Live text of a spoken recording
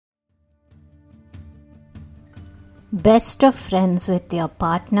Best of friends with your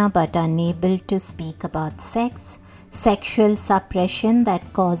partner but unable to speak about sex, sexual suppression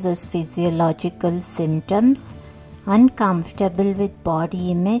that causes physiological symptoms, uncomfortable with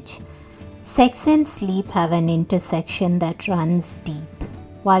body image. Sex and sleep have an intersection that runs deep.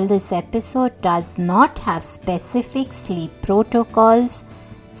 While this episode does not have specific sleep protocols,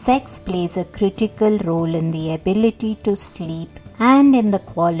 sex plays a critical role in the ability to sleep and in the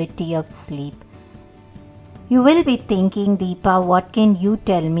quality of sleep. You will be thinking, Deepa, what can you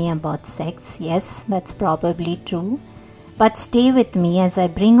tell me about sex? Yes, that's probably true. But stay with me as I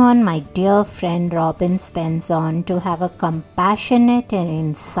bring on my dear friend Robyn Spens on to have a compassionate and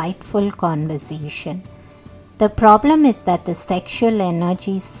insightful conversation. The problem is that the sexual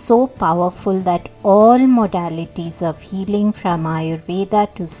energy is so powerful that all modalities of healing from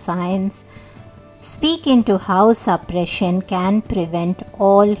Ayurveda to science speak into how suppression can prevent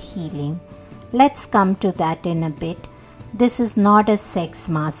all healing. Let's come to that in a bit. This is not a sex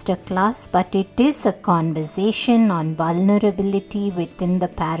masterclass, but it is a conversation on vulnerability within the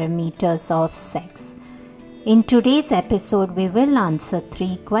parameters of sex. In today's episode, we will answer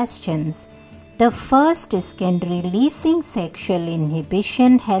 3 questions. The first is, can releasing sexual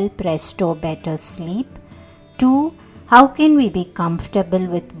inhibition help restore better sleep? 2, how can we be comfortable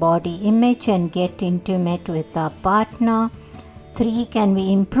with body image and get intimate with our partner? 3, can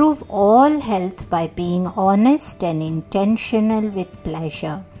we improve all health by being honest and intentional with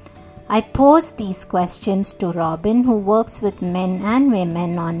pleasure? I pose these questions to Robyn, who works with men and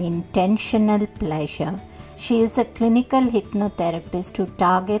women on intentional pleasure. She is a clinical hypnotherapist who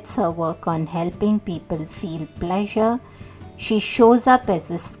targets her work on helping people feel pleasure. She shows up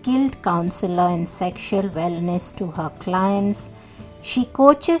as a skilled counselor in sexual wellness to her clients. She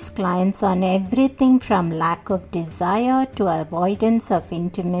coaches clients on everything from lack of desire to avoidance of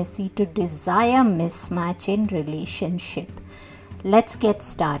intimacy to desire mismatch in relationship. Let's get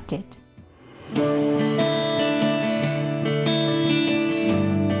started.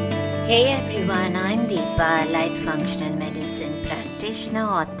 Hey everyone, I'm Deepa, Light Functional Medicine practitioner,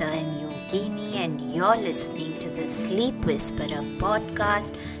 author and yogini, and you're listening to the Sleep Whisperer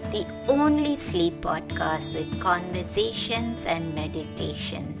podcast, the only sleep podcast with conversations and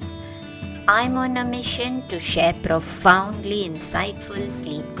meditations. I'm on a mission to share profoundly insightful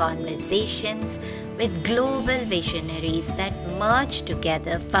sleep conversations with global visionaries that merge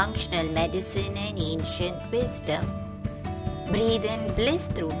together functional medicine and ancient wisdom. Breathe in bliss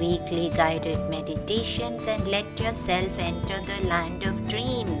through weekly guided meditations and let yourself enter the land of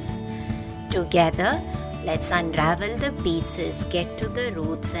dreams. Together, let's unravel the pieces, get to the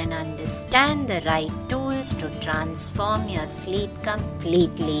roots, and understand the right tools to transform your sleep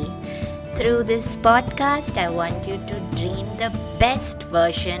completely. Through this podcast, I want you to dream the best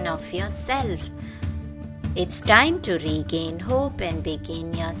version of yourself. It's time to regain hope and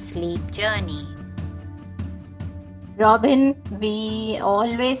begin your sleep journey. Robyn, we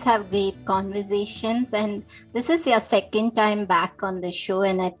always have great conversations, and this is your second time back on the show,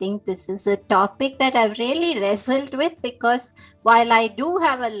 and I think this is a topic that I've really wrestled with, because while I do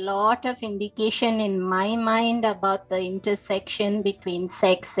have a lot of indication in my mind about the intersection between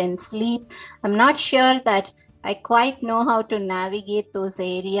sex and sleep, I'm not sure that I quite know how to navigate those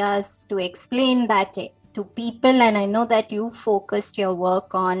areas to explain that to people. And I know that you focused your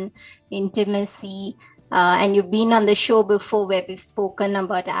work on intimacy. And you've been on the show before where we've spoken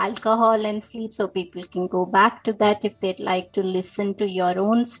about alcohol and sleep, so people can go back to that if they'd like to listen to your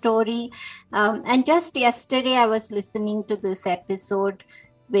own story. And just yesterday, I was listening to this episode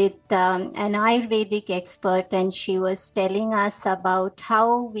with an Ayurvedic expert, and she was telling us about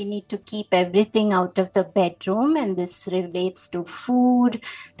how we need to keep everything out of the bedroom, and this relates to food,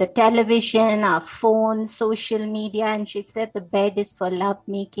 the television, our phone, social media, and she said the bed is for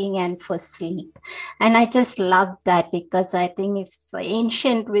lovemaking and for sleep. And I just love that, because I think if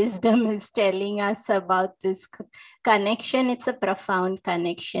ancient wisdom is telling us about this connection, it's a profound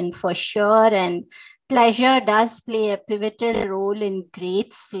connection for sure. And pleasure does play a pivotal role in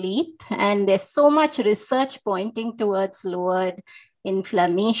great sleep, and there's so much research pointing towards lowered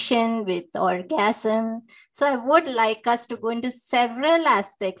inflammation with orgasm. So I would like us to go into several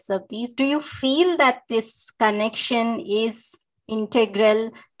aspects of these. Do you feel that this connection is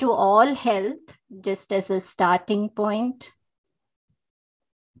integral to all health, just as a starting point?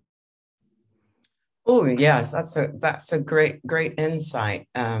 Oh yes, that's a great insight,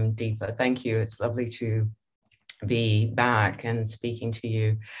 Deepa. Thank you. It's lovely to be back and speaking to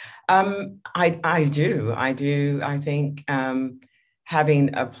you. I do. I think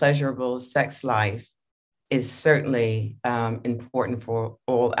having a pleasurable sex life is certainly important for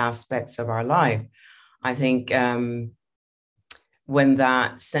all aspects of our life. I think when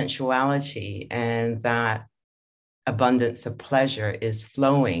that sensuality and that abundance of pleasure is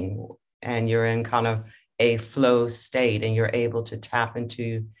flowing and you're in kind of a flow state and you're able to tap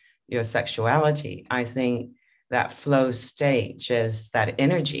into your sexuality, I think that flow state, just that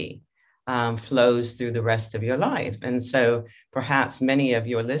energy, flows through the rest of your life. And so perhaps many of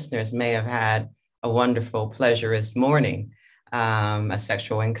your listeners may have had a wonderful, pleasurous morning, a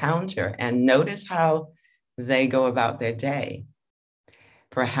sexual encounter, and notice how they go about their day.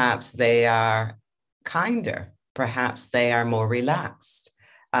 Perhaps they are kinder. Perhaps they are more relaxed.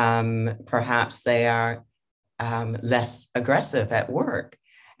 Perhaps they are less aggressive at work.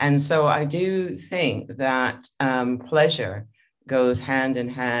 And so I do think that pleasure goes hand in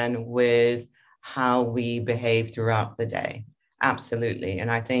hand with how we behave throughout the day. Absolutely.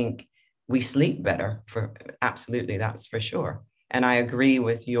 And I think we sleep better for absolutely, that's for sure. And I agree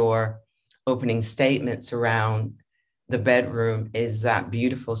with your opening statements around the bedroom is that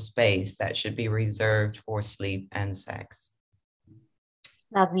beautiful space that should be reserved for sleep and sex.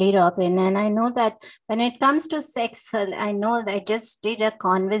 Lovely, Robyn. And I know that when it comes to sex, I know that I just did a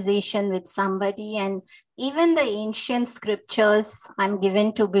conversation with somebody, and even the ancient scriptures, I'm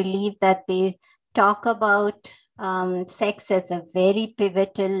given to believe that they talk about sex as a very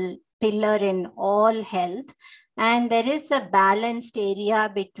pivotal pillar in all health. And there is a balanced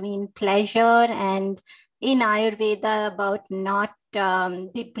area between pleasure and in Ayurveda about not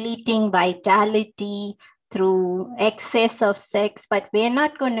depleting vitality through excess of sex, but we're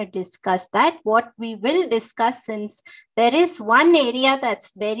not going to discuss that. What we will discuss, since there is one area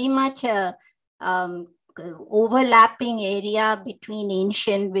that's very much a overlapping area between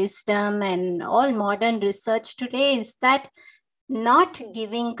ancient wisdom and all modern research today, is that not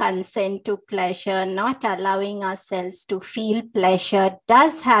giving consent to pleasure, not allowing ourselves to feel pleasure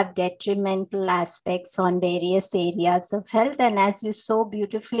does have detrimental aspects on various areas of health. And as you so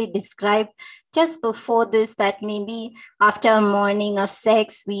beautifully described just before this, that maybe after a morning of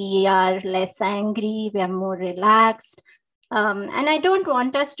sex, we are less angry, we are more relaxed. And I don't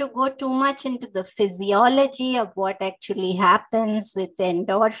want us to go too much into the physiology of what actually happens with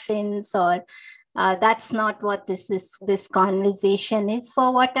endorphins, or that's not what this conversation is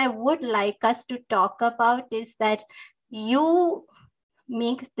for. What I would like us to talk about is that you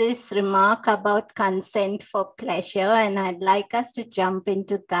make this remark about consent for pleasure, and I'd like us to jump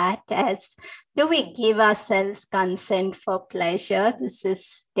into that. As do we give ourselves consent for pleasure? This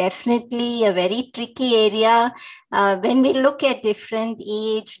is definitely a very tricky area. When we look at different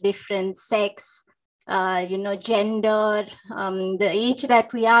age, different sex, gender, the age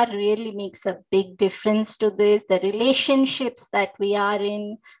that we are really makes a big difference to this. The relationships that we are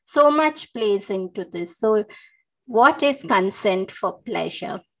in, so much plays into this. So what is consent for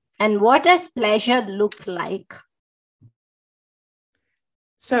pleasure? And what does pleasure look like?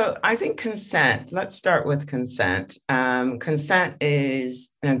 So I think consent, let's start with consent. Consent is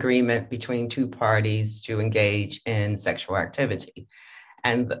an agreement between two parties to engage in sexual activity.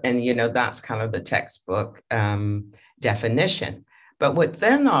 And that's kind of the textbook definition. But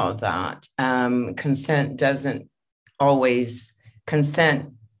within all that, consent is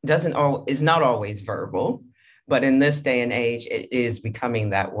not always verbal. But in this day and age, it is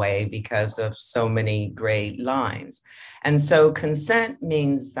becoming that way because of so many gray lines. And so consent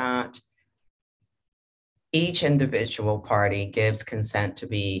means that each individual party gives consent to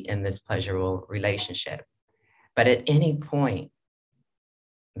be in this pleasurable relationship. But at any point,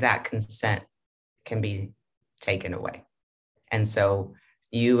 that consent can be taken away. And so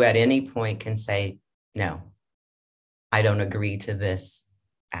you at any point can say, no, I don't agree to this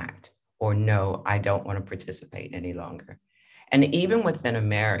act, or no, I don't want to participate any longer. And even within a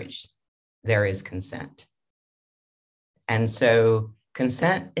marriage, there is consent. And so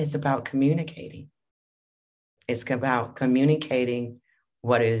consent is about communicating. It's about communicating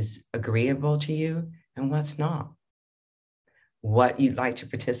what is agreeable to you and what's not, what you'd like to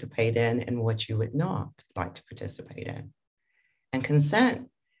participate in and what you would not like to participate in. And consent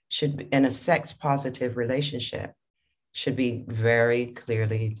should be, in a sex positive relationship, should be very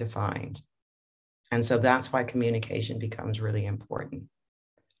clearly defined. And so that's why communication becomes really important.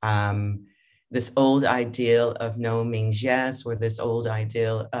 This old ideal of no means yes, or this old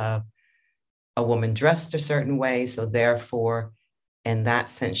ideal of a woman dressed a certain way, so therefore, in that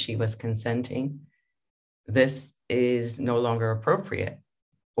sense, she was consenting. This is no longer appropriate,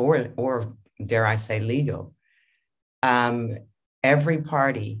 or dare I say, legal. Every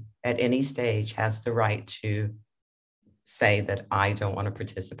party at any stage has the right to say that I don't want to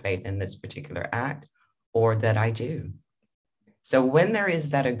participate in this particular act, or that I do. So when there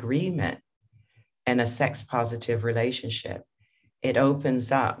is that agreement, in a sex positive relationship, it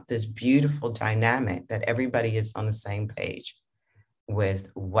opens up this beautiful dynamic that everybody is on the same page with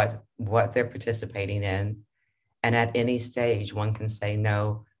what they're participating in. And at any stage, one can say,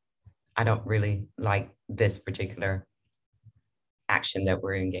 no, I don't really like this particular action that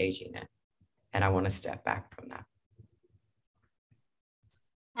we're engaging in, and I want to step back from that.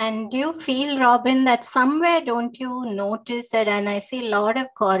 And do you feel, Robyn, that somewhere don't you notice that, and I see a lot of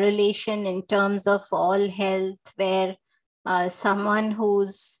correlation in terms of all health, where someone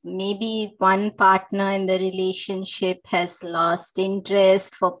who's maybe one partner in the relationship has lost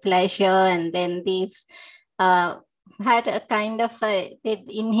interest for pleasure, and then they've had a kind of they've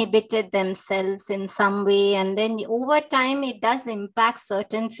inhibited themselves in some way, and then over time it does impact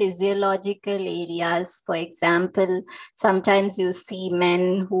certain physiological areas. For example, sometimes you see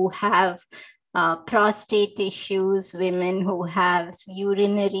men who have prostate issues, women who have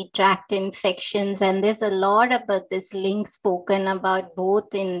urinary tract infections, and there's a lot about this link spoken about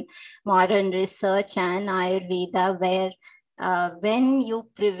both in modern research and Ayurveda, where when you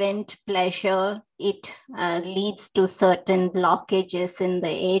prevent pleasure, it leads to certain blockages in the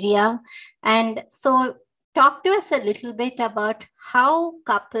area. And so talk to us a little bit about how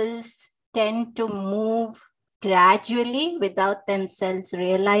couples tend to move gradually without themselves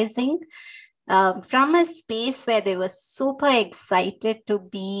realizing from a space where they were super excited to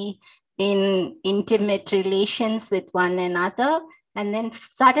be in intimate relations with one another, and then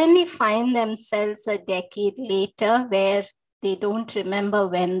suddenly find themselves a decade later where they don't remember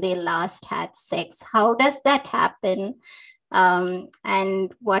when they last had sex. How does that happen?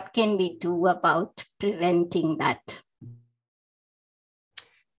 And what can we do about preventing that?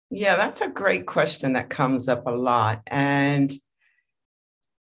 Yeah, that's a great question that comes up a lot. And,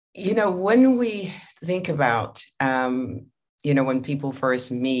 you know, when we think about, you know, when people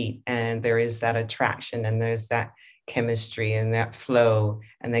first meet and there is that attraction and there's that chemistry and that flow,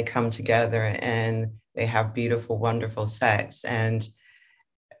 and they come together and they have beautiful, wonderful sex. And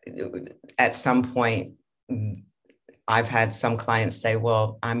at some point, I've had some clients say,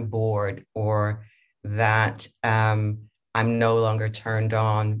 well, I'm bored, or that I'm no longer turned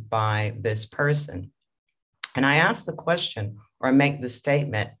on by this person. And I ask the question, or make the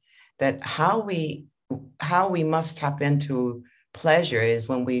statement, that how we must tap into pleasure is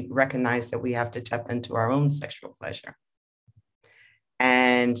when we recognize that we have to tap into our own sexual pleasure.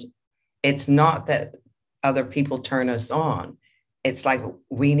 And it's not that other people turn us on. It's like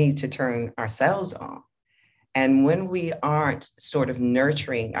we need to turn ourselves on. And when we aren't sort of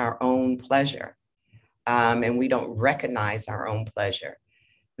nurturing our own pleasure, and we don't recognize our own pleasure,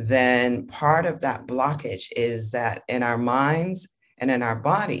 then part of that blockage is that in our minds and in our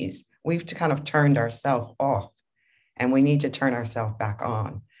bodies, we've kind of turned ourselves off, and we need to turn ourselves back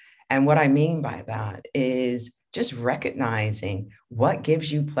on. And what I mean by that is just recognizing what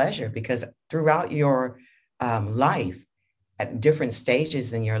gives you pleasure, because throughout your life, at different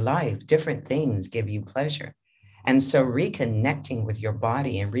stages in your life, different things give you pleasure. And so reconnecting with your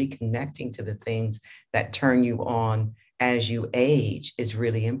body and reconnecting to the things that turn you on as you age is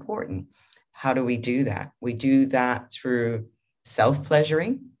really important. How do we do that? We do that through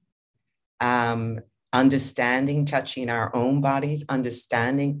self-pleasuring, understanding, touching our own bodies,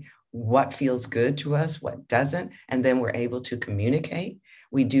 understanding what feels good to us, what doesn't, and then we're able to communicate.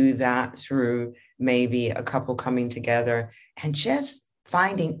 We do that through maybe a couple coming together and just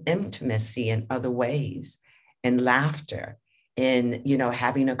finding intimacy in other ways, in laughter, in, you know,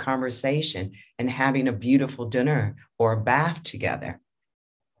 having a conversation and having a beautiful dinner or a bath together.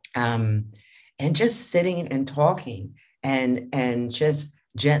 And just sitting and talking and just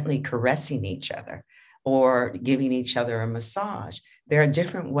gently caressing each other or giving each other a massage. There are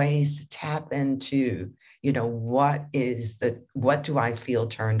different ways to tap into, you know, what do I feel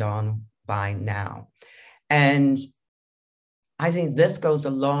turned on by now? And I think this goes a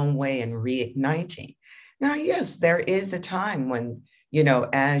long way in reigniting. Now, yes, there is a time when, you know,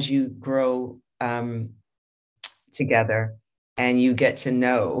 as you grow together and you get to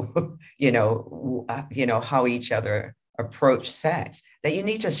know, you know, how each other approach sex, that you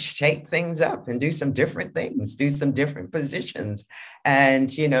need to shake things up and do some different things, do some different positions,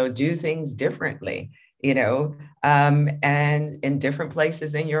 and, you know, do things differently, you know, and in different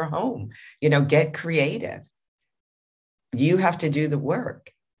places in your home, you know, get creative. You have to do the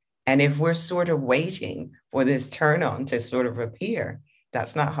work. And if we're sort of waiting for this turn on to sort of appear,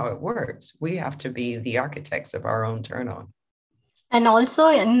 that's not how it works. We have to be the architects of our own turn on. And also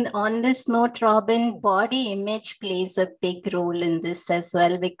on this note, Robyn, body image plays a big role in this as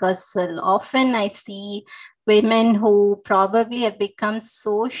well, because often I see women who probably have become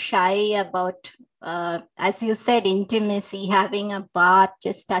so shy about as you said, intimacy, having a bath,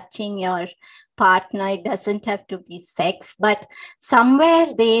 just touching your partner. It doesn't have to be sex, but somewhere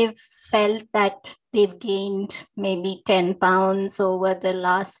they've felt that they've gained maybe 10 pounds over the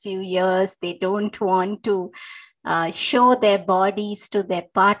last few years. They don't want to show their bodies to their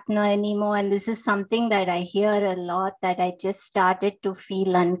partner anymore. And this is something that I hear a lot, that I just started to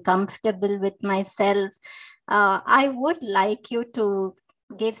feel uncomfortable with myself. I would like you to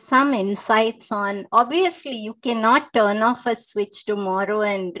give some insights on, obviously you cannot turn off a switch tomorrow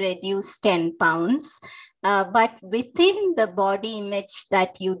and reduce 10 pounds. But within the body image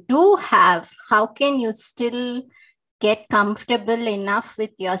that you do have, how can you still get comfortable enough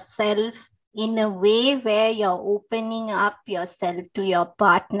with yourself in a way where you're opening up yourself to your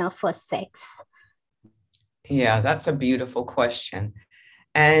partner for sex? Yeah, that's a beautiful question.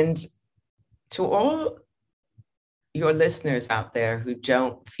 And to all your listeners out there who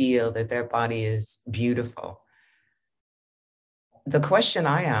don't feel that their body is beautiful, the question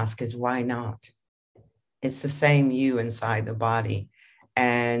I ask is, why not? It's the same you inside the body.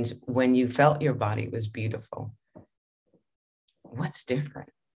 And when you felt your body was beautiful, what's different?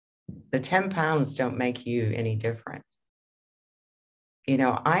 The 10 pounds don't make you any different. You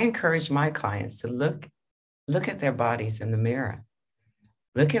know, I encourage my clients to look at their bodies in the mirror.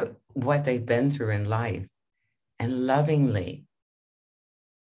 Look at what they've been through in life, and lovingly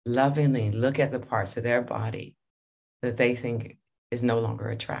look at the parts of their body that they think is no longer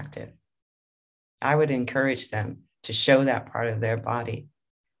attractive. I would encourage them to show that part of their body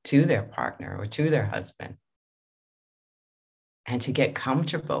to their partner or to their husband, and to get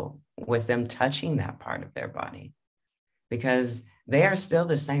comfortable with them touching that part of their body, because they are still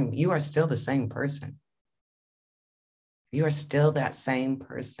the same. You are still the same person. You are still that same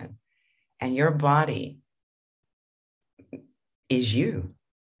person, and your body is you.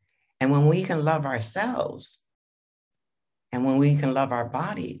 And when we can love ourselves, and when we can love our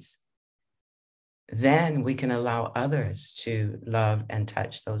bodies, then we can allow others to love and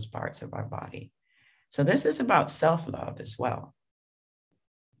touch those parts of our body. So this is about self-love as well.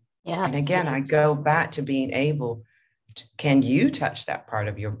 Yeah, and again, I go back to being able to, can you touch that part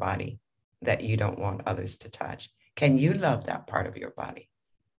of your body that you don't want others to touch? Can you love that part of your body?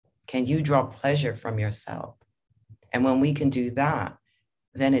 Can you draw pleasure from yourself? And when we can do that,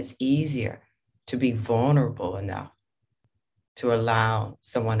 then it's easier to be vulnerable enough to allow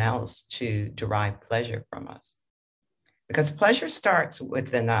someone else to derive pleasure from us. Because pleasure starts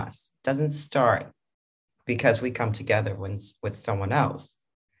within us, doesn't start because we come together with someone else.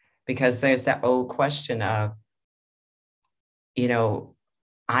 Because there's that old question of, you know,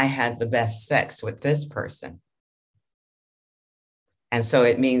 I had the best sex with this person. And so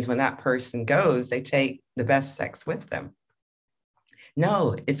it means when that person goes, they take the best sex with them.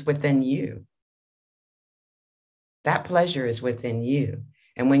 No, it's within you. That pleasure is within you.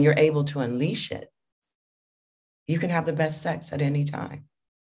 And when you're able to unleash it, you can have the best sex at any time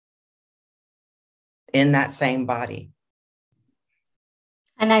in that same body.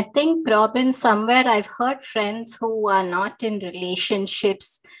 And I think, Robyn, somewhere I've heard friends who are not in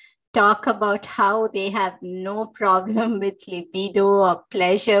relationships talk about how they have no problem with libido or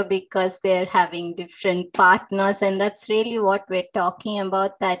pleasure because they're having different partners. And that's really what we're talking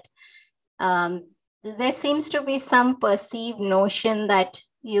about, that there seems to be some perceived notion that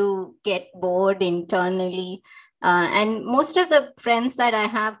you get bored internally. And most of the friends that I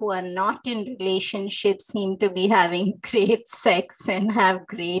have who are not in relationships seem to be having great sex and have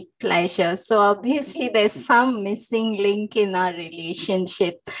great pleasure. So obviously there's some missing link in our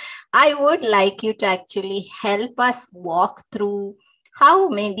relationships. I would like you to actually help us walk through how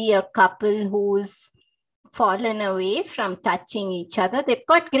maybe a couple who's fallen away from touching each other, they've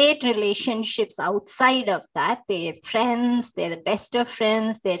got great relationships outside of that. They're friends, they're the best of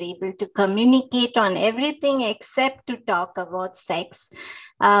friends, they're able to communicate on everything except to talk about sex.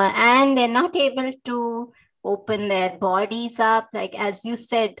 And they're not able to open their bodies up. Like, as you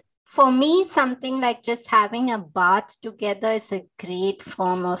said, for me, something like just having a bath together is a great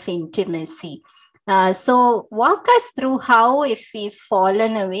form of intimacy. So walk us through how, if we've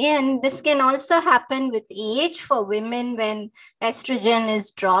fallen away, and this can also happen with age for women when estrogen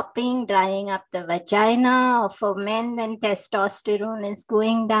is dropping, drying up the vagina, or for men when testosterone is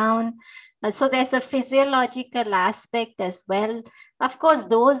going down. So there's a physiological aspect as well. Of course,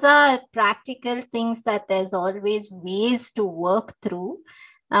 those are practical things that there's always ways to work through.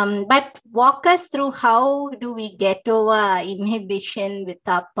 But walk us through, how do we get over our inhibition with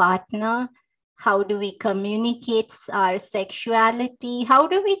our partner? How do we communicate our sexuality? How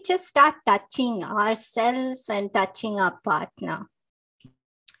do we just start touching ourselves and touching our partner?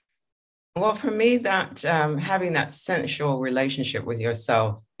 Well, for me, that having that sensual relationship with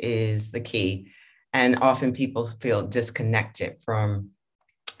yourself is the key. And often people feel disconnected from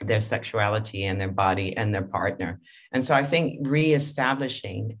their sexuality and their body and their partner. And so I think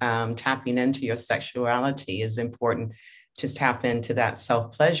reestablishing, tapping into your sexuality is important. Just tap into that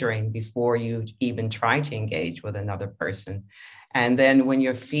self-pleasuring before you even try to engage with another person. And then when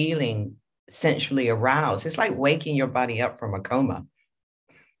you're feeling sensually aroused, it's like waking your body up from a coma.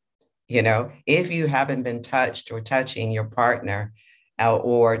 You know, if you haven't been touched or touching your partner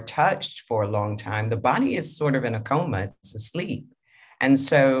or touched for a long time, the body is sort of in a coma, it's asleep. And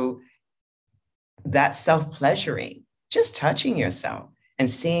so that self-pleasuring, just touching yourself and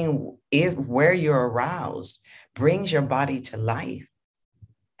seeing if where you're aroused brings your body to life.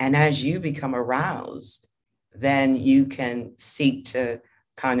 And as you become aroused, then you can seek to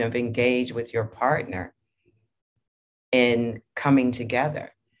kind of engage with your partner in coming together.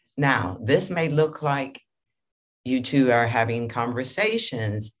 Now, this may look like you two are having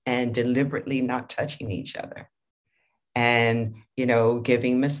conversations and deliberately not touching each other and, you know,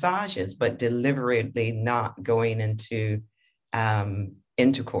 giving massages, but deliberately not going into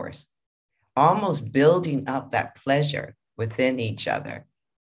intercourse, almost building up that pleasure within each other.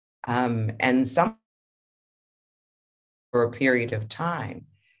 And some for a period of time,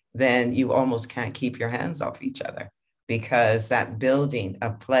 then you almost can't keep your hands off each other because that building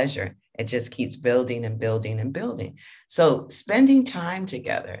of pleasure, it just keeps building and building and building. So spending time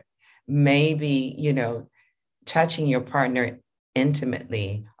together, maybe, you know, touching your partner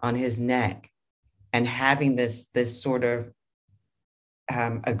intimately on his neck and having this sort of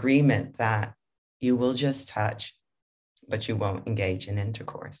agreement that you will just touch, but you won't engage in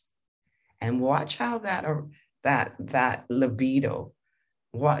intercourse. And watch how that libido,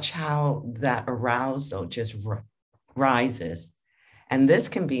 watch how that arousal just rises. And this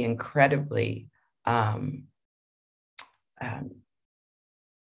can be incredibly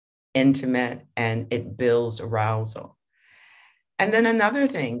intimate, and it builds arousal. And then another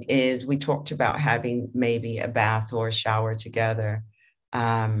thing is we talked about having maybe a bath or a shower together,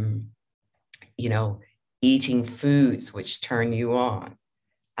 you know, eating foods which turn you on,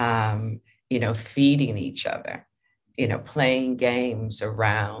 you know, feeding each other, you know, playing games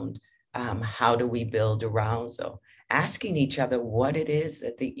around how do we build arousal, asking each other what it is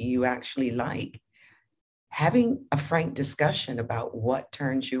that you actually like, having a frank discussion about what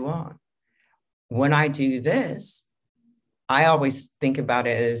turns you on. When I do this, I always think about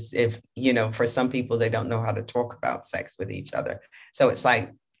it as if, you know, for some people, they don't know how to talk about sex with each other. So it's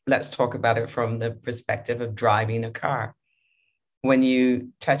like, let's talk about it from the perspective of driving a car. When you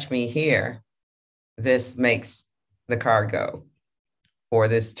touch me here, this makes the car go, or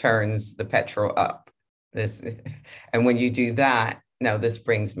this turns the petrol up. This, and when you do that, no, this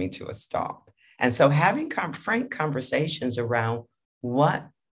brings me to a stop. And so having frank conversations around what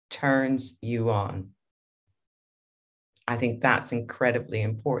turns you on, I think that's incredibly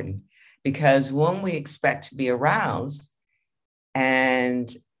important, because when we expect to be aroused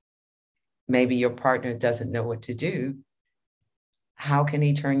and maybe your partner doesn't know what to do, how can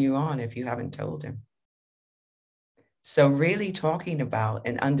he turn you on if you haven't told him? So really talking about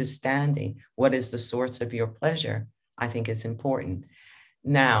and understanding what is the source of your pleasure, I think is important.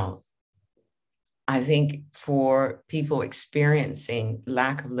 Now, I think for people experiencing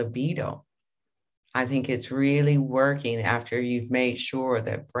lack of libido, I think it's really working after you've made sure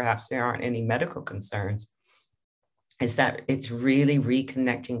that perhaps there aren't any medical concerns, is that it's really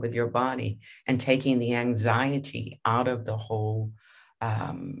reconnecting with your body and taking the anxiety out of the whole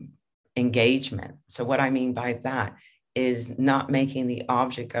engagement. So what I mean by that is not making the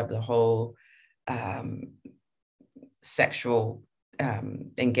object of the whole sexual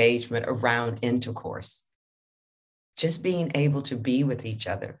engagement around intercourse. Just being able to be with each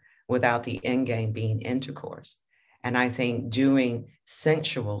other without the end game being intercourse. And I think doing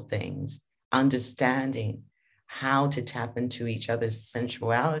sensual things, understanding how to tap into each other's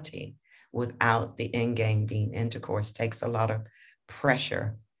sensuality without the end game being intercourse takes a lot of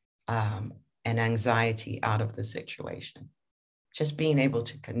pressure and anxiety out of the situation. Just being able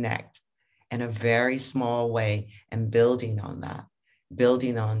to connect in a very small way and building on that,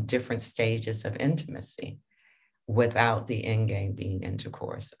 building on different stages of intimacy without the end game being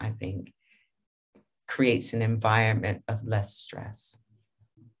intercourse, I think creates an environment of less stress.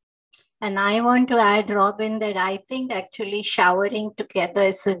 And I want to add, Robyn, that I think actually showering together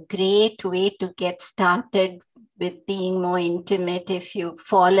is a great way to get started with being more intimate if you've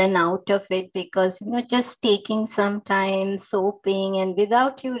fallen out of it, because just taking some time, soaping, and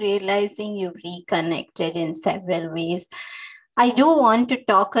without you realizing, you've reconnected in several ways. I do want to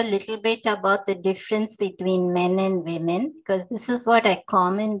talk a little bit about the difference between men and women, because this is what I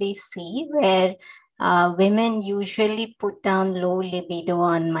commonly see, where women usually put down low libido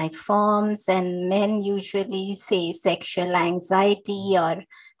on my forms, and men usually say sexual anxiety or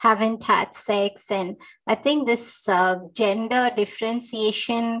haven't had sex. And I think this gender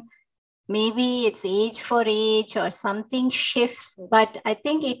differentiation, maybe it's age for age or something shifts, but I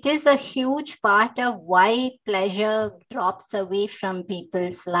think it is a huge part of why pleasure drops away from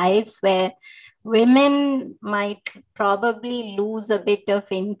people's lives, where women might probably lose a bit of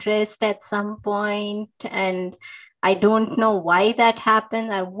interest at some point. And I don't know why that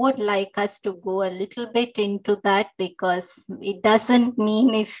happens. I would like us to go a little bit into that, because it doesn't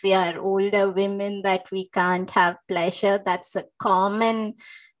mean if we are older women that we can't have pleasure. That's a common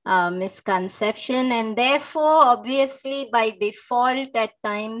misconception. And therefore, obviously, by default, at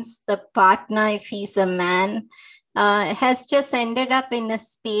times, the partner, if he's a man, has just ended up in a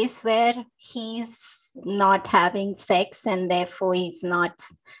space where he's not having sex and therefore he's not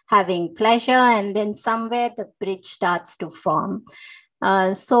having pleasure. And then somewhere the bridge starts to form.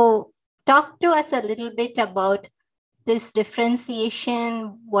 So, talk to us a little bit about this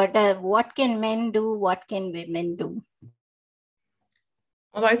differentiation. What can men do? What can women do?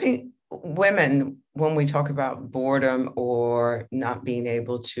 Well, I think women, when we talk about boredom or not being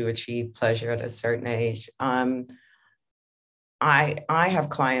able to achieve pleasure at a certain age, I have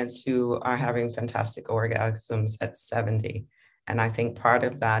clients who are having fantastic orgasms at 70. And I think part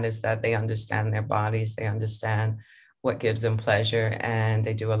of that is that they understand their bodies, they understand what gives them pleasure, and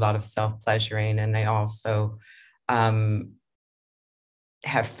they do a lot of self-pleasuring. And they also have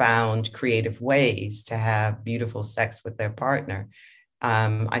found creative ways to have beautiful sex with their partner.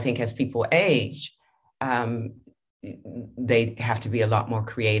 I think as people age, they have to be a lot more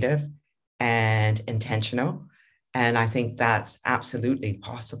creative and intentional. And I think that's absolutely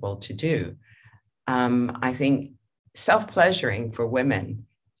possible to do. I think self-pleasuring for women,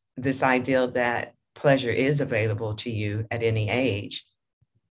 this idea that pleasure is available to you at any age,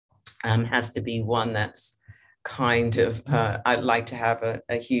 has to be one that's kind of, I'd like to have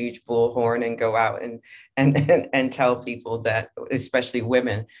a huge bullhorn and go out and tell people that, especially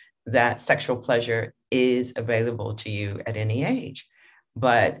women, that sexual pleasure is available to you at any age,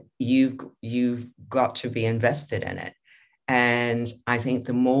 but you've got to be invested in it. And I think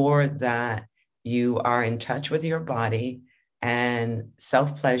the more that you are in touch with your body and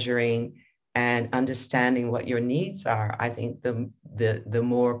self-pleasuring and understanding what your needs are, I think the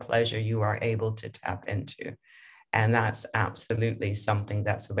more pleasure you are able to tap into. And that's absolutely something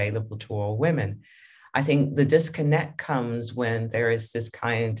that's available to all women. I think the disconnect comes when there is this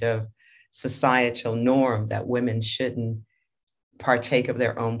kind of societal norm that women shouldn't partake of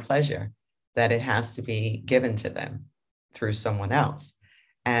their own pleasure, that it has to be given to them through someone else.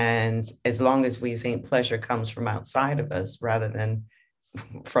 And as long as we think pleasure comes from outside of us rather than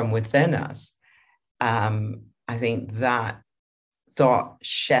from within us, I think that thought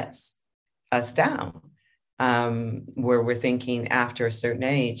shuts us down, where we're thinking after a certain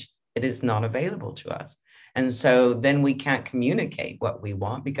age, it is not available to us. And so then we can't communicate what we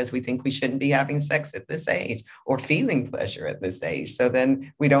want because we think we shouldn't be having sex at this age or feeling pleasure at this age. So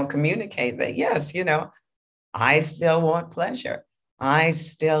then we don't communicate that, yes, I still want pleasure. I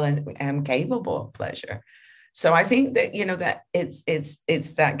still am capable of pleasure. So I think that, that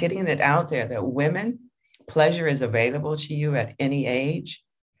it's that getting it out there that women, pleasure is available to you at any age.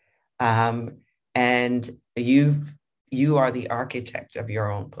 And you are the architect of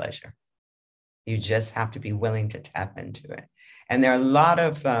your own pleasure. You just have to be willing to tap into it. And there are a lot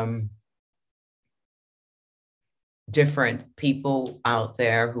of different people out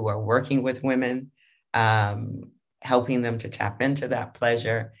there who are working with women, helping them to tap into that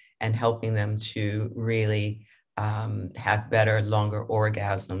pleasure and helping them to really have better, longer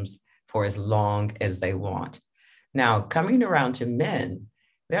orgasms for as long as they want. Now, coming around to men,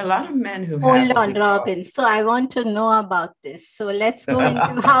 there are a lot of men who have... Hold on, Robyn. So I want to know about this. So let's go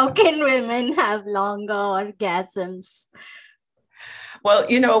into how can women have longer orgasms? Well,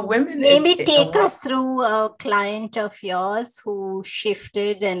 women... Maybe take us through a client of yours who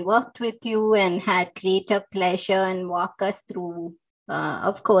shifted and worked with you and had greater pleasure, and walk us through,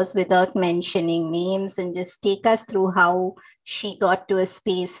 of course, without mentioning names, and just take us through how she got to a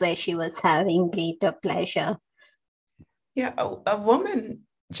space where she was having greater pleasure. Yeah, a woman,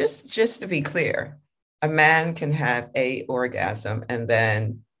 just to be clear, a man can have an orgasm and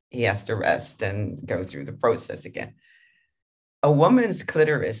then he has to rest and go through the process again. A woman's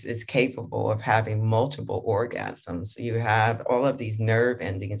clitoris is capable of having multiple orgasms. You have all of these nerve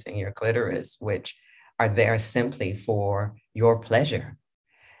endings in your clitoris, which are there simply for your pleasure.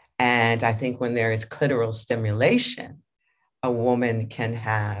 And I think when there is clitoral stimulation, a woman can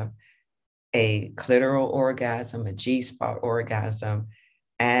have a clitoral orgasm, a G-spot orgasm,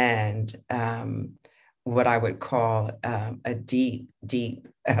 and what I would call a deep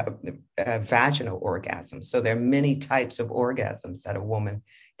vaginal orgasm. So there are many types of orgasms that a woman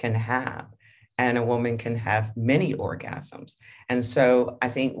can have, and a woman can have many orgasms. And so I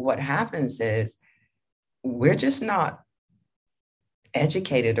think what happens is we're just not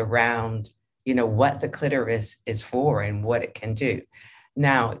educated around, what the clitoris is for and what it can do.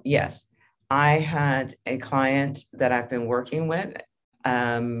 Now, yes, I had a client that I've been working with,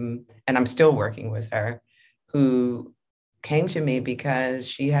 and I'm still working with her, who came to me because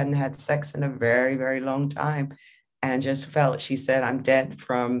she hadn't had sex in a very, very long time and just felt, she said, I'm dead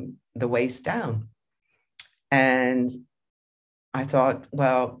from the waist down. And I thought,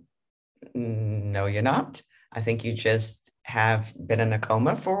 well, no, you're not. I think you just have been in a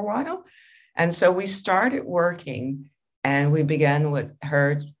coma for a while. And so we started working, and we began with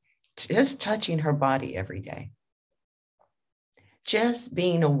her just touching her body every day, just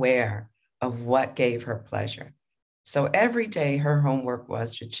being aware of what gave her pleasure. So every day her homework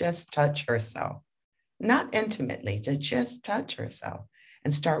was to just touch herself, not intimately, to just touch herself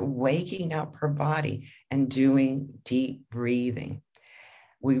and start waking up her body and doing deep breathing.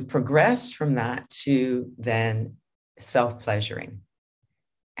 We've progressed from that to then self-pleasuring.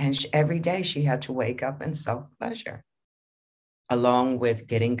 And every day she had to wake up and self-pleasure, along with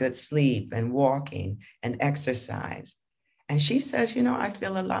getting good sleep and walking and exercise. And she says, I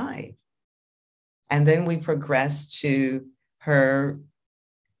feel alive. And then we progressed to her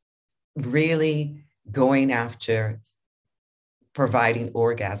really going after providing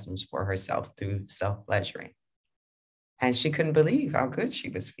orgasms for herself through self-pleasuring. And she couldn't believe how good she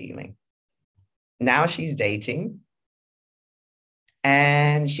was feeling. Now she's dating,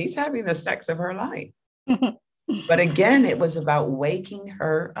 and she's having the sex of her life. But again, it was about waking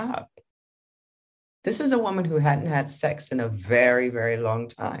her up. This is a woman who hadn't had sex in a very, very long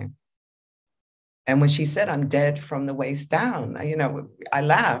time. And when she said, I'm dead from the waist down, I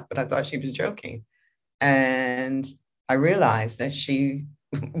laughed, but I thought she was joking. And I realized that she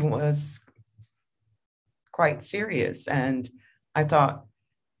was quite serious. And I thought,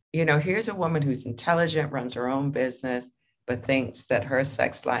 here's a woman who's intelligent, runs her own business, but thinks that her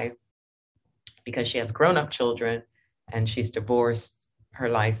sex life, because she has grown-up children and she's divorced, her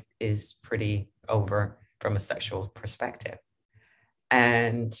life is pretty over from a sexual perspective.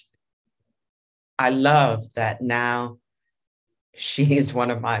 And I love that now she is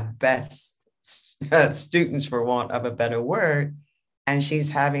one of my best students, for want of a better word, and she's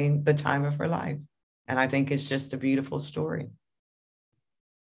having the time of her life. And I think it's just a beautiful story.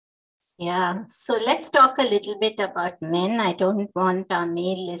 Yeah, so let's talk a little bit about men. I don't want our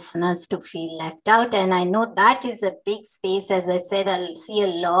male listeners to feel left out. And I know that is a big space. As I said, I'll see a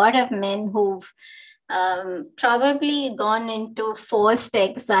lot of men who've probably gone into forced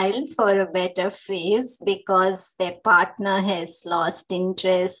exile for a better phase because their partner has lost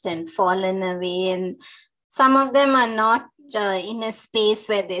interest and fallen away. And some of them are not in a space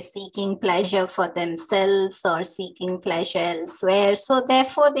where they're seeking pleasure for themselves or seeking pleasure elsewhere. So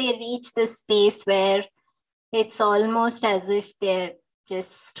therefore, they reach the space where it's almost as if they're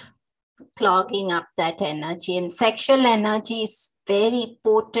just clogging up that energy. And sexual energy is very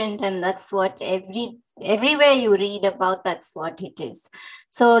potent, and that's what everywhere you read about, that's what it is.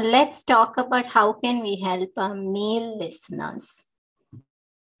 So let's talk about how can we help our male listeners.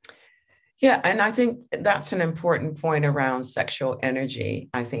 Yeah, and I think that's an important point around sexual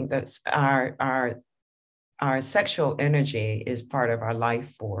energy. I think that's our sexual energy is part of our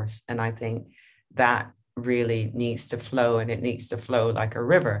life force. And I think that really needs to flow, and it needs to flow like a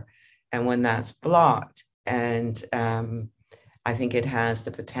river. And when that's blocked, and I think it has the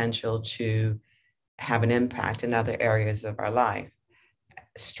potential to have an impact in other areas of our life,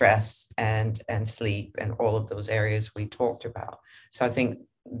 stress and sleep and all of those areas we talked about. So I think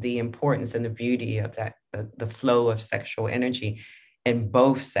the importance and the beauty of that, the flow of sexual energy in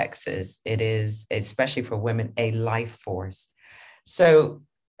both sexes, it is, especially for women, a life force. So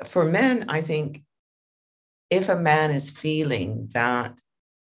for men, I think if a man is feeling that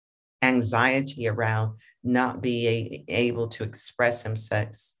anxiety around not being able to express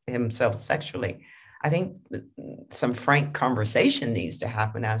himself sexually, I think some frank conversation needs to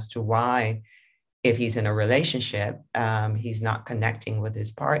happen as to why, if he's in a relationship, he's not connecting with his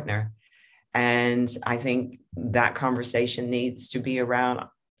partner. And I think that conversation needs to be around,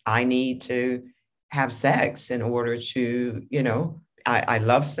 I need to have sex in order to, I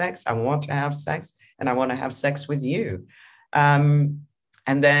love sex, I want to have sex, and I want to have sex with you. And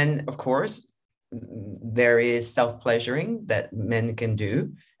then, of course, there is self-pleasuring that men can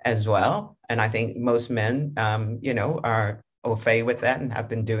do as well. And I think most men, are au fait with that and have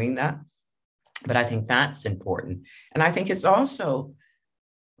been doing that. But I think that's important. And I think it's also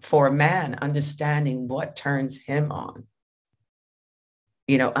for a man understanding what turns him on,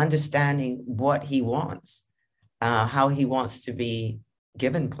 understanding what he wants, how he wants to be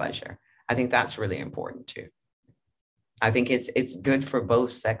given pleasure. I think that's really important too. I think it's good for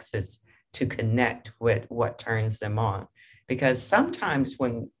both sexes to connect with what turns them on, because sometimes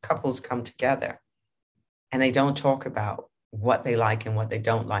when couples come together and they don't talk about what they like and what they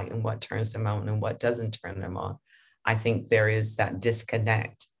don't like and what turns them on and what doesn't turn them on, I think there is that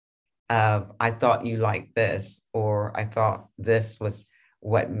disconnect of, I thought you liked this, or I thought this was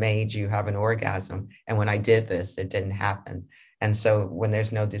what made you have an orgasm. And when I did this, it didn't happen. And so when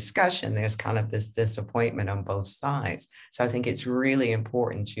there's no discussion, there's kind of this disappointment on both sides. So I think it's really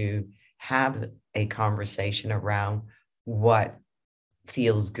important to have a conversation around what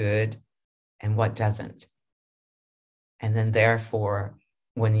feels good and what doesn't. And then therefore,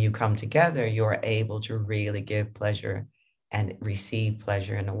 when you come together, you're able to really give pleasure and receive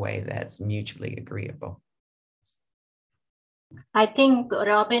pleasure in a way that's mutually agreeable. I think,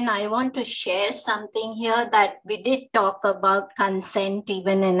 Robyn, I want to share something here that we did talk about consent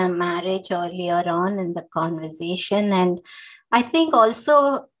even in a marriage earlier on in the conversation. And I think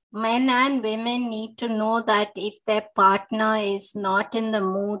also men and women need to know that if their partner is not in the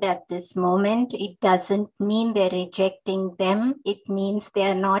mood at this moment, it doesn't mean they're rejecting them. It means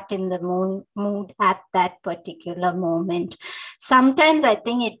they're not in the mood at that particular moment. Sometimes I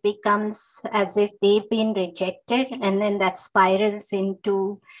think it becomes as if they've been rejected, and then that spirals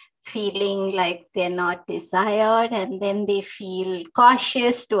into feeling like they're not desired, and then they feel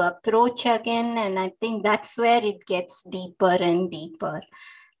cautious to approach again. And I think that's where it gets deeper and deeper.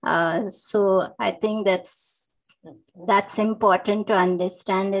 So I think that's important to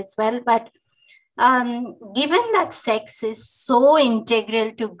understand as well. But given that sex is so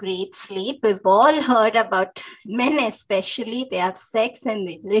integral to great sleep, we've all heard about men, especially, they have sex and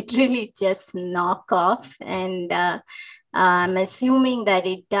they literally just knock off. And I'm assuming that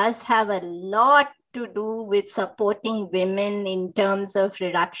it does have a lot to do with supporting women in terms of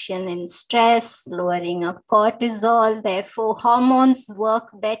reduction in stress, lowering of cortisol. Therefore, hormones work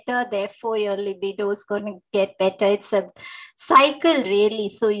better. Therefore, your libido is going to get better. It's a cycle, really.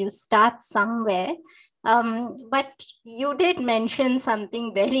 So you start somewhere. But you did mention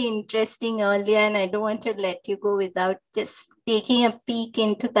something very interesting earlier, and I don't want to let you go without just taking a peek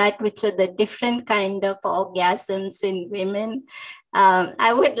into that, which are the different kind of orgasms in women.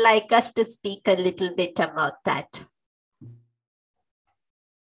 I would like us to speak a little bit about that.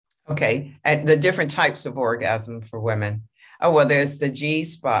 Okay, and the different types of orgasm for women. Oh, well, there's the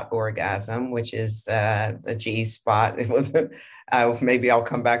G-spot orgasm, which is the G-spot. It was maybe I'll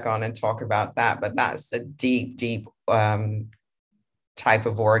come back on and talk about that, but that's a deep, deep type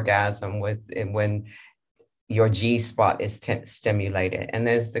of orgasm when your G-spot is stimulated. And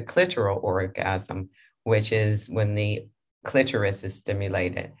there's the clitoral orgasm, which is when the clitoris is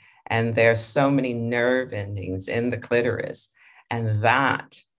stimulated. And there's so many nerve endings in the clitoris. And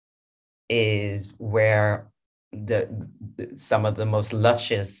that is where some of the most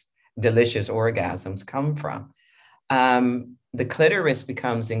luscious, delicious orgasms come from. The clitoris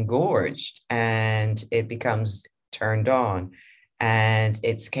becomes engorged and it becomes turned on, and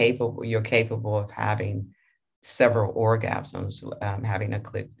you're capable of having several orgasms, having a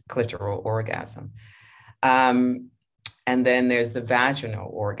clitoral orgasm. And then there's the vaginal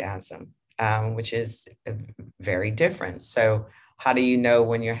orgasm, which is very different. So how do you know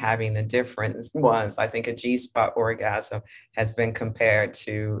when you're having the different ones? I think a G-spot orgasm has been compared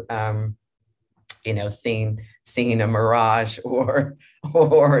to, seeing a mirage or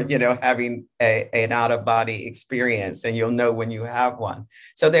having an out-of-body experience, and you'll know when you have one.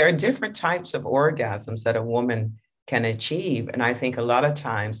 So there are different types of orgasms that a woman can achieve. And I think a lot of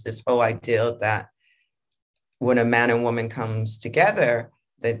times this whole idea that when a man and woman comes together,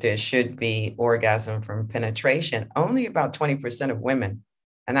 that there should be orgasm from penetration, only about 20% of women,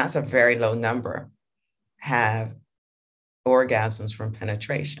 and that's a very low number, have orgasms from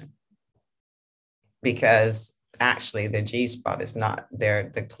penetration, because actually the G-spot is not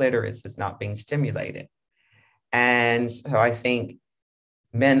there, the clitoris is not being stimulated. And so I think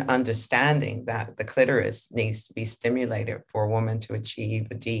men understanding that the clitoris needs to be stimulated for a woman to achieve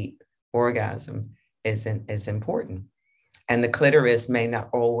a deep orgasm is important. And the clitoris may not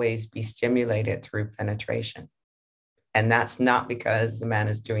always be stimulated through penetration. And that's not because the man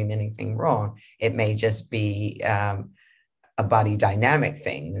is doing anything wrong. It may just be a body dynamic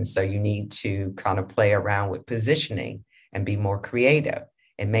thing. And so you need to kind of play around with positioning and be more creative.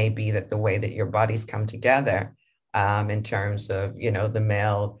 It may be that the way that your bodies come together in terms of, the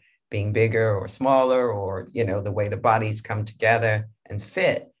male being bigger or smaller, or, the way the bodies come together and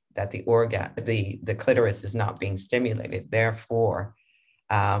fit, that the clitoris is not being stimulated. Therefore,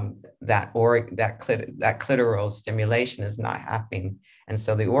 that clitoral stimulation is not happening. And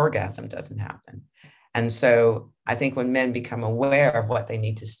so the orgasm doesn't happen. And so I think when men become aware of what they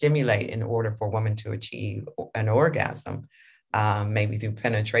need to stimulate in order for women to achieve an orgasm, maybe through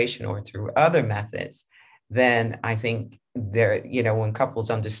penetration or through other methods, then I think when couples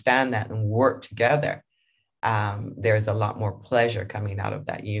understand that and work together, there's a lot more pleasure coming out of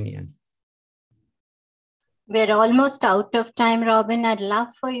that union. We're almost out of time, Robyn. I'd love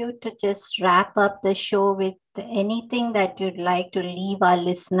for you to just wrap up the show with anything that you'd like to leave our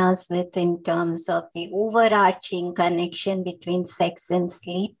listeners with in terms of the overarching connection between sex and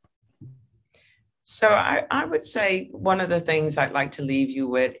sleep. So I would say one of the things I'd like to leave you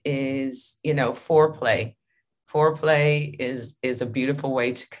with is, foreplay. Foreplay is a beautiful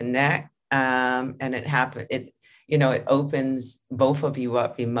way to connect, and it opens both of you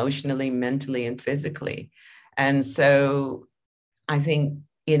up emotionally, mentally, and physically. And so I think,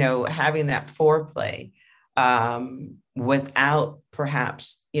 having that foreplay without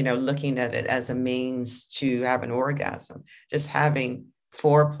perhaps, looking at it as a means to have an orgasm, just having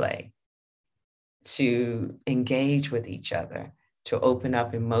foreplay to engage with each other, to open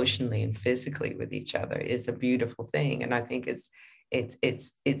up emotionally and physically with each other is a beautiful thing. And I think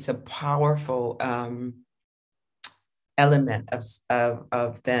it's a powerful element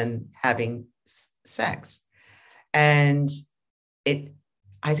of then having sex. And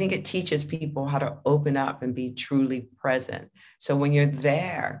I think it teaches people how to open up and be truly present. So when you're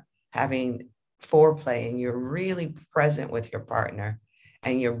there having foreplay and you're really present with your partner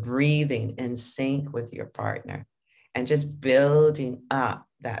and you're breathing in sync with your partner and just building up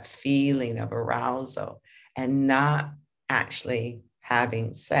that feeling of arousal and not actually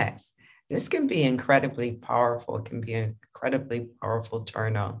having sex, this can be incredibly powerful. It can be an incredibly powerful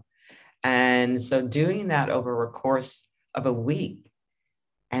turn on. And so doing that over a course of a week,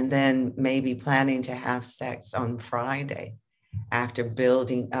 and then maybe planning to have sex on Friday after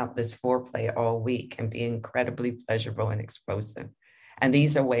building up this foreplay all week, can be incredibly pleasurable and explosive. And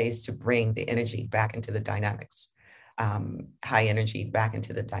these are ways to bring the energy back into the dynamics, high energy back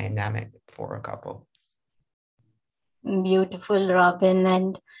into the dynamic for a couple. Beautiful, Robyn.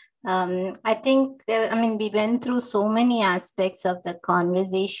 And I think, we went through so many aspects of the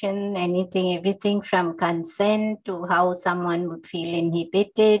conversation, everything from consent to how someone would feel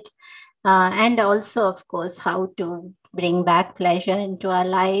inhibited, and also, of course, how to bring back pleasure into our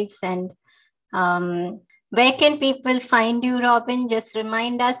lives. And where can people find you, Robyn? Just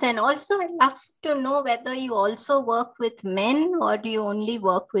remind us. And also, I'd love to know whether you also work with men or do you only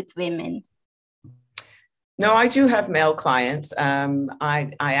work with women? No, I do have male clients. I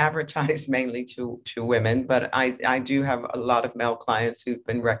advertise mainly to women, but I do have a lot of male clients who've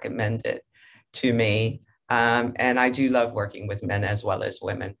been recommended to me. And I do love working with men as well as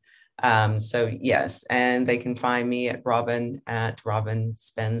women. So yes, and they can find me at Robyn at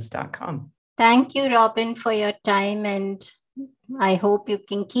robynspens.com. Thank you, Robyn, for your time. And I hope you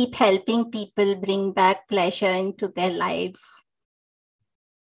can keep helping people bring back pleasure into their lives.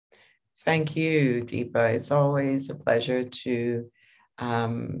 Thank you, Deepa. It's always a pleasure to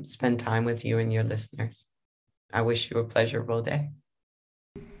spend time with you and your listeners. I wish you a pleasurable day.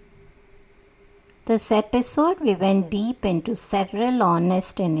 This episode, we went deep into several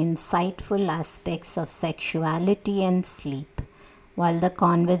honest and insightful aspects of sexuality and sleep. While the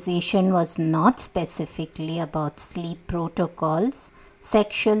conversation was not specifically about sleep protocols,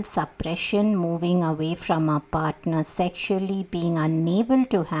 sexual suppression, moving away from our partner sexually, being unable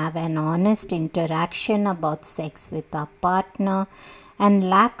to have an honest interaction about sex with our partner, and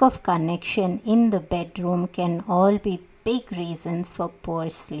lack of connection in the bedroom can all be big reasons for poor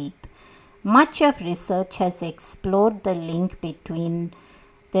sleep. Much of research has explored the link between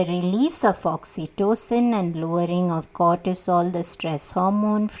the release of oxytocin and lowering of cortisol, the stress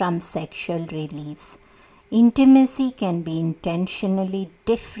hormone, from sexual release. Intimacy can be intentionally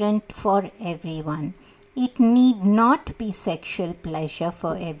different for everyone. It need not be sexual pleasure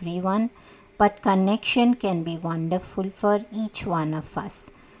for everyone, but connection can be wonderful for each one of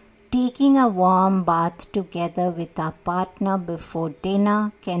us. Taking a warm bath together with our partner before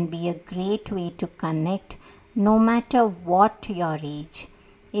dinner can be a great way to connect, no matter what your age.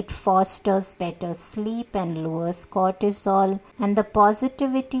 It fosters better sleep and lowers cortisol, and the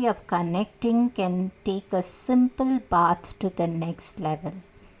positivity of connecting can take a simple bath to the next level.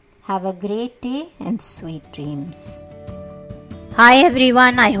 Have a great day and sweet dreams. Hi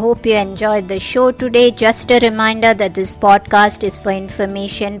everyone, I hope you enjoyed the show today. Just a reminder that this podcast is for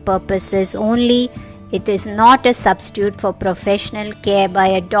information purposes only. It is not a substitute for professional care by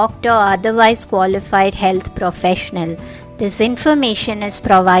a doctor or otherwise qualified health professional. This information is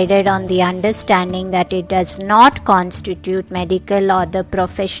provided on the understanding that it does not constitute medical or the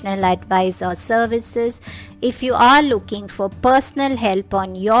professional advice or services. If you are looking for personal help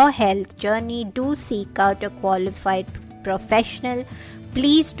on your health journey, do seek out a qualified professional.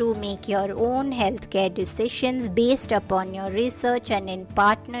 Please do make your own healthcare decisions based upon your research and in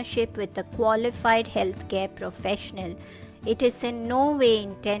partnership with a qualified healthcare professional. It is in no way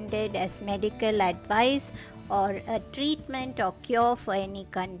intended as medical advice or a treatment or cure for any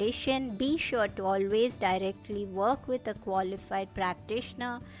condition. Be sure to always directly work with a qualified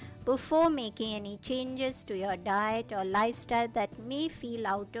practitioner before making any changes to your diet or lifestyle that may feel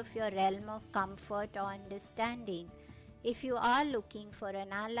out of your realm of comfort or understanding. If you are looking for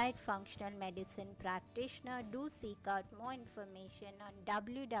an allied functional medicine practitioner, do seek out more information on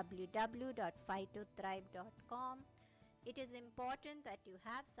www.phytothrive.com. It is important that you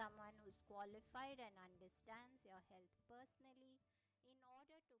have someone who is qualified and understands your health personally in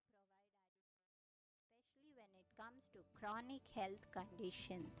order to provide adequate, especially when it comes to chronic health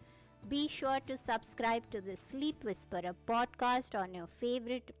condition. Be sure to subscribe to the Sleep Whisperer podcast on your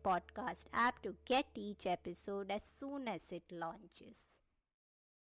favorite podcast app to get each episode as soon as it launches.